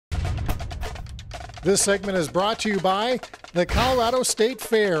This segment is brought to you by the Colorado State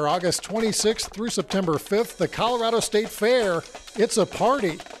Fair, August 26th through September 5th. The Colorado State Fair, it's a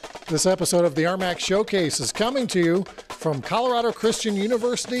party. This episode of the RMAC Showcase is coming to you from Colorado Christian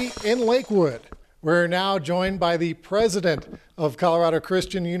University in Lakewood. We're now joined by the president of Colorado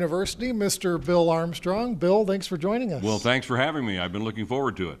Christian University, Mr. Bill Armstrong. Bill, thanks for joining us. Well, thanks for having me. I've been looking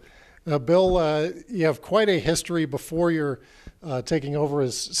forward to it. Bill, you have quite a history before you're taking over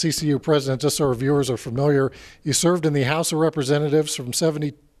as CCU president. Just so our viewers are familiar, you served in the House of Representatives from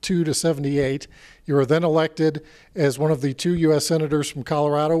 72 to 78. You were then elected as one of the 2 U.S. senators from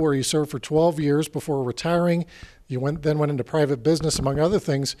Colorado, where you served for 12 years before retiring. You then went into private business, among other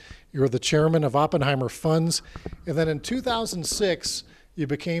things. You were the chairman of Oppenheimer Funds. And then in 2006, you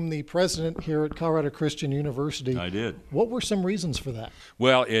became the president here at Colorado Christian University. I did. What were some reasons for that?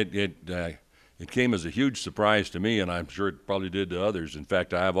 Well, it came as a huge surprise to me, and I'm sure it probably did to others. In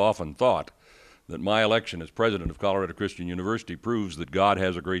fact, I have often thought that my election as president of Colorado Christian University proves that God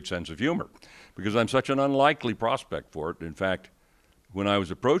has a great sense of humor, because I'm such an unlikely prospect for it. In fact, when I was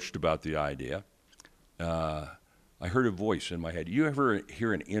approached about the idea, I heard a voice in my head. You ever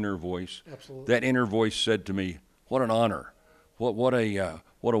hear an inner voice? Absolutely. That inner voice said to me, "What an honor! What a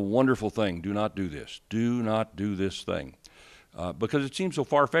wonderful thing! Do not do this. Do not do this thing," because it seemed so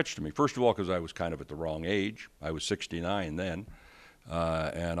far-fetched to me. First of all, because I was kind of at the wrong age. I was 69 then,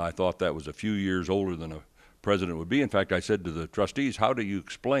 and I thought that was a few years older than a president would be. In fact, I said to the trustees, "How do you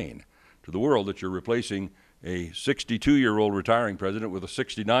explain to the world that you're replacing a 62-year-old retiring president with a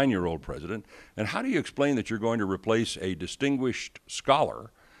 69-year-old president? And how do you explain that you're going to replace a distinguished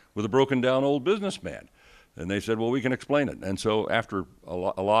scholar with a broken-down old businessman?" And they said, "Well, we can explain it." And so after a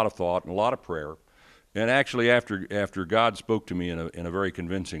lot of thought and a lot of prayer, and actually after God spoke to me in a very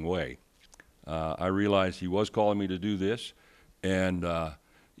convincing way, I realized he was calling me to do this. And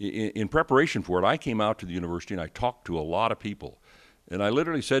in preparation for it, I came out to the university and I talked to a lot of people. And I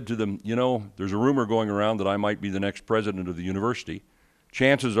literally said to them, "You know, there's a rumor going around that I might be the next president of the university.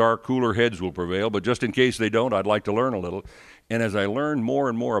 Chances are cooler heads will prevail, but just in case they don't, I'd like to learn a little." And as I learned more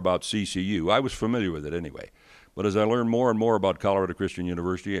and more about CCU, I was familiar with it anyway, but as I learned more and more about Colorado Christian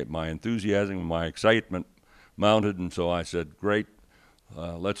University, my enthusiasm and my excitement mounted, and so I said, "Great,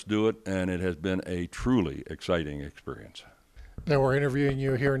 let's do it," and it has been a truly exciting experience. Now, we're interviewing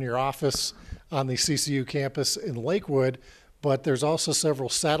you here in your office on the CCU campus in Lakewood, but there's also several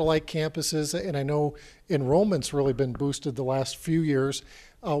satellite campuses, and I know enrollment's really been boosted the last few years.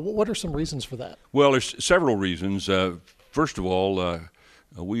 What are some reasons for that? Well, there's several reasons. First of all,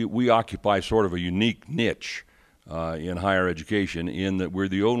 we occupy sort of a unique niche in higher education, in that we're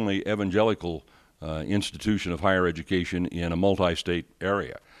the only evangelical institution of higher education in a multi-state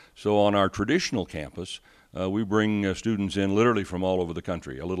area. So on our traditional campus, we bring students in literally from all over the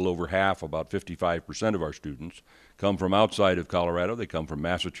country. A little over half, about 55% of our students, come from outside of Colorado. They come from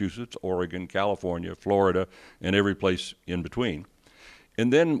Massachusetts, Oregon, California, Florida, and every place in between.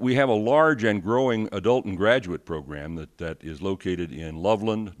 And then we have a large and growing adult and graduate program that is located in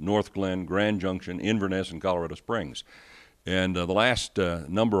Loveland, North Glen, Grand Junction, Inverness, and Colorado Springs. And the last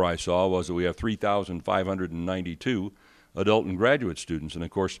number I saw was that we have 3,592 adult and graduate students. And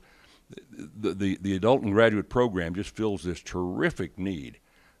of course, the adult and graduate program just fills this terrific need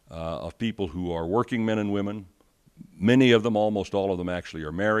of people who are working men and women. Many of them, almost all of them actually,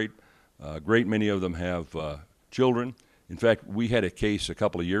 are married. A great many of them have children. In fact, we had a case a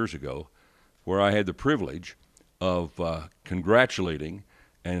couple of years ago where I had the privilege of congratulating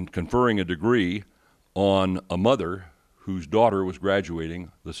and conferring a degree on a mother whose daughter was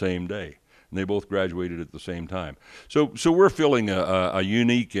graduating the same day. And they both graduated at the same time. So we're filling a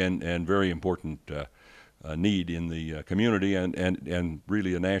unique and very important need in the community, and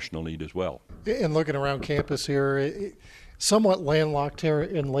really a national need as well. And looking around campus here, somewhat landlocked here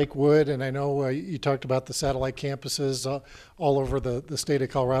in Lakewood, and I know you talked about the satellite campuses all over the state of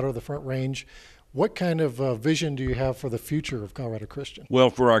Colorado, the Front Range. What kind of vision do you have for the future of Colorado Christian? Well,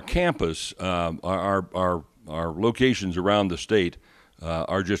 for our campus, our locations around the state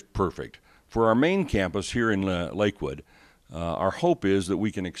are just perfect. For our main campus here in Lakewood, our hope is that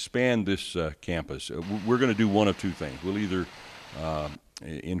we can expand this campus. We're going to do one of two things. We'll either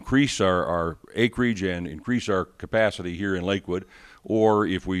increase our acreage and increase our capacity here in Lakewood, or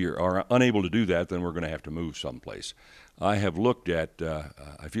if we are unable to do that, then we're going to have to move someplace. I have looked at,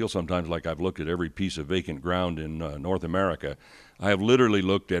 I feel sometimes like I've looked at every piece of vacant ground in North America. I have literally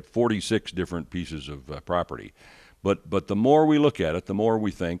looked at 46 different pieces of property. But the more we look at it, the more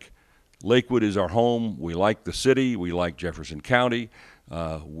we think, Lakewood is our home. We like the city. We like Jefferson County.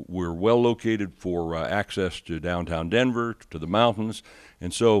 We're well located for access to downtown Denver, to the mountains.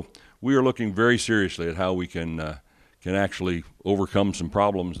 And so we are looking very seriously at how we can actually overcome some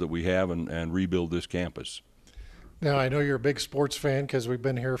problems that we have and rebuild this campus. Now, I know you're a big sports fan because we've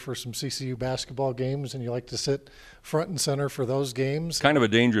been here for some CCU basketball games, and you like to sit front and center for those games. Kind of a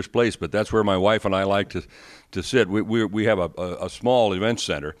dangerous place, but that's where my wife and I like to sit. We have a small event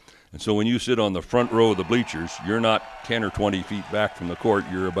center, and so when you sit on the front row of the bleachers, you're not 10 or 20 feet back from the court.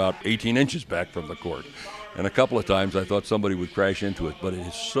 You're about 18 inches back from the court. And a couple of times I thought somebody would crash into it, but it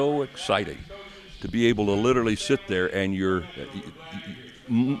is so exciting to be able to literally sit there, and you're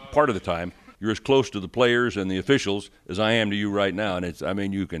part of the time you're as close to the players and the officials as I am to you right now. And I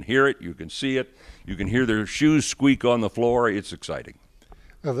mean, you can hear it, you can see it, you can hear their shoes squeak on the floor. It's exciting.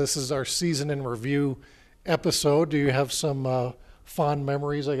 Now, this is our season in review episode. Do you have some fond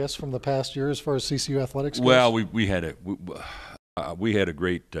memories, I guess, from the past year as far as CCU athletics goes? Well, we had a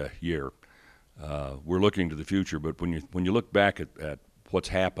great year. We're looking to the future, but when you look back at what's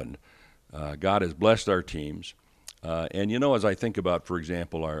happened, God has blessed our teams. And, as I think about, for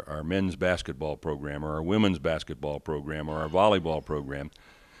example, our men's basketball program or our women's basketball program or our volleyball program,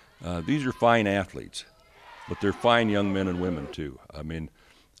 these are fine athletes, but they're fine young men and women, too. I mean,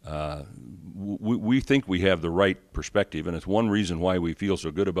 we think we have the right perspective, and it's one reason why we feel so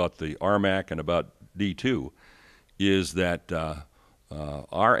good about the RMAC and about D2 is that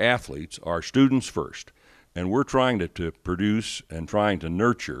our athletes are students first, and we're trying to produce and trying to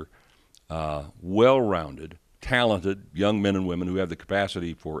nurture well-rounded, talented young men and women who have the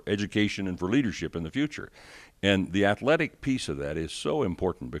capacity for education and for leadership in the future. And the athletic piece of that is so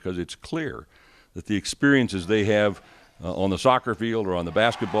important because it's clear that the experiences they have on the soccer field or on the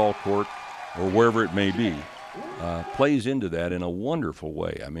basketball court or wherever it may be plays into that in a wonderful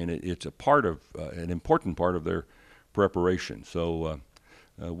way. I mean, it's a part of an important part of their preparation. So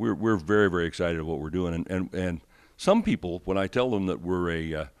we're very, very excited about what we're doing. And some people, when I tell them that we're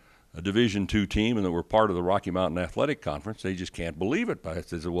a Division II team and that we're part of the Rocky Mountain Athletic Conference, they just can't believe it. But I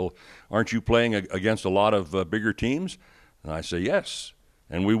said, well, aren't you playing against a lot of bigger teams? And I say, yes,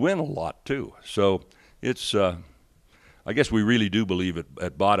 and we win a lot too. So it's, I guess we really do believe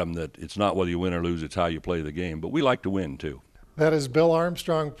at bottom that it's not whether you win or lose, it's how you play the game. But we like to win too. That is Bill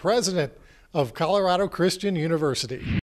Armstrong, president of Colorado Christian University.